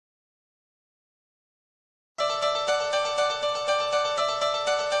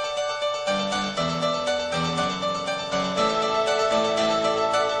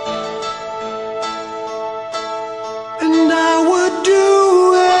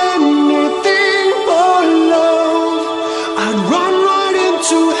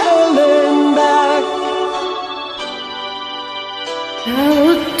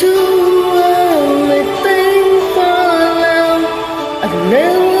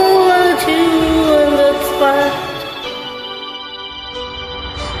heart.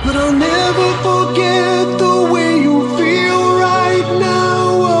 But I'll never forget the way you feel right now.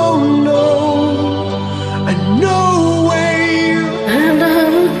 Oh no, and no way. And I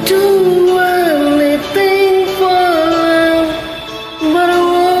would do anything for love, but I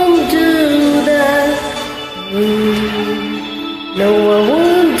won't do that. No, I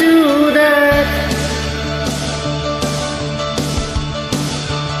won't do that.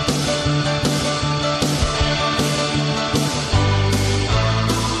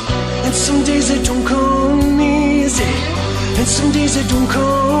 And some days it don't come easy, and some days it don't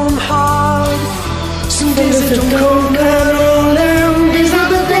come hard. Some days it don't come at all, and these are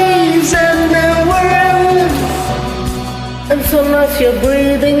the days that never end. And some nights you're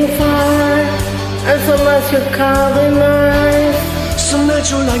breathing fire, and some nights you're carving knives. Some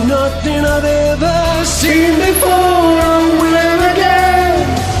nights you're like nothing I've ever seen before. I'm will again.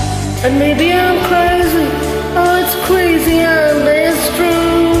 And maybe I'm crazy, oh it's crazy and it's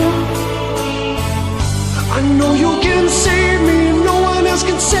true. I know you can save me, no one else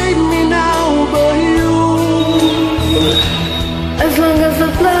can save me now but you. As long as the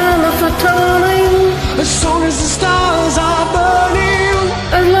planets are turning, As long as the stars are burning,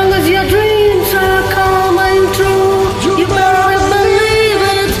 as long as your dreams are coming true, you better believe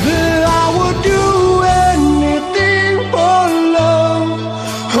it. that I would do anything for love.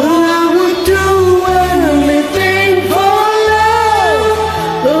 Oh, I would do anything for love.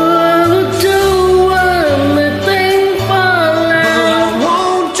 Oh, I would do anything for I love.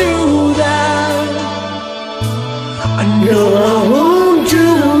 won't do that. I No, know I won't do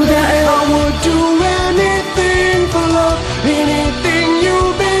that. I would do anything for love, anything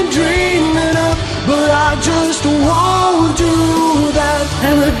you've been dreaming of, but I just won't do that.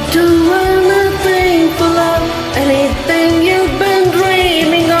 I would do anything for love, anything you've been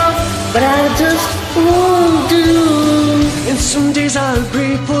dreaming of, but I just won't do. And some days I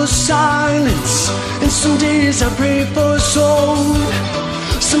pray for silence, and some days I pray for soul.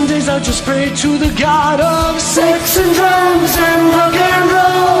 Some days I just pray to the God of sex and drums and rock and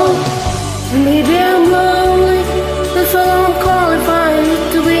roll. Maybe I'm lonely, that's all I'm qualified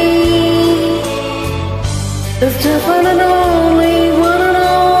to be. It's just one and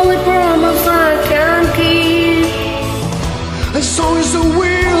only promise I can keep. As long as the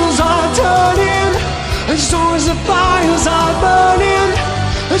wheels are turning, as long as the fires are burning,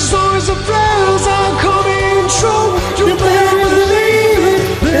 as long as the prayers are coming true, you better believe it,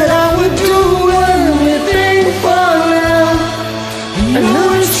 that I would do anything for love. And I know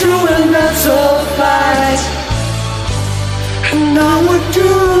it's true and that's a fact. And I would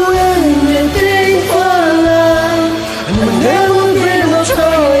do anything for love, and there would be no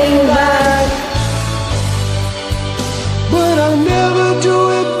turning back. But I'll never do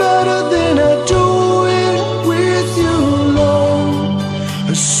it better than I do it with you, Lord.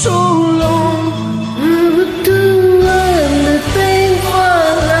 So long. I would do anything for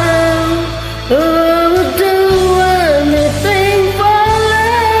love. Oh, I would do anything for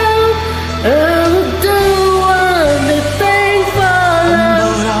love. I would do anything for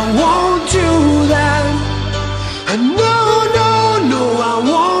love. But I won't do that. No, no, no, I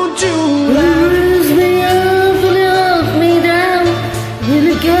won't do that. Raise me up and you let me down. Will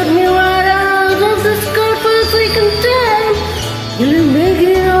you get me right out of this gut we can do?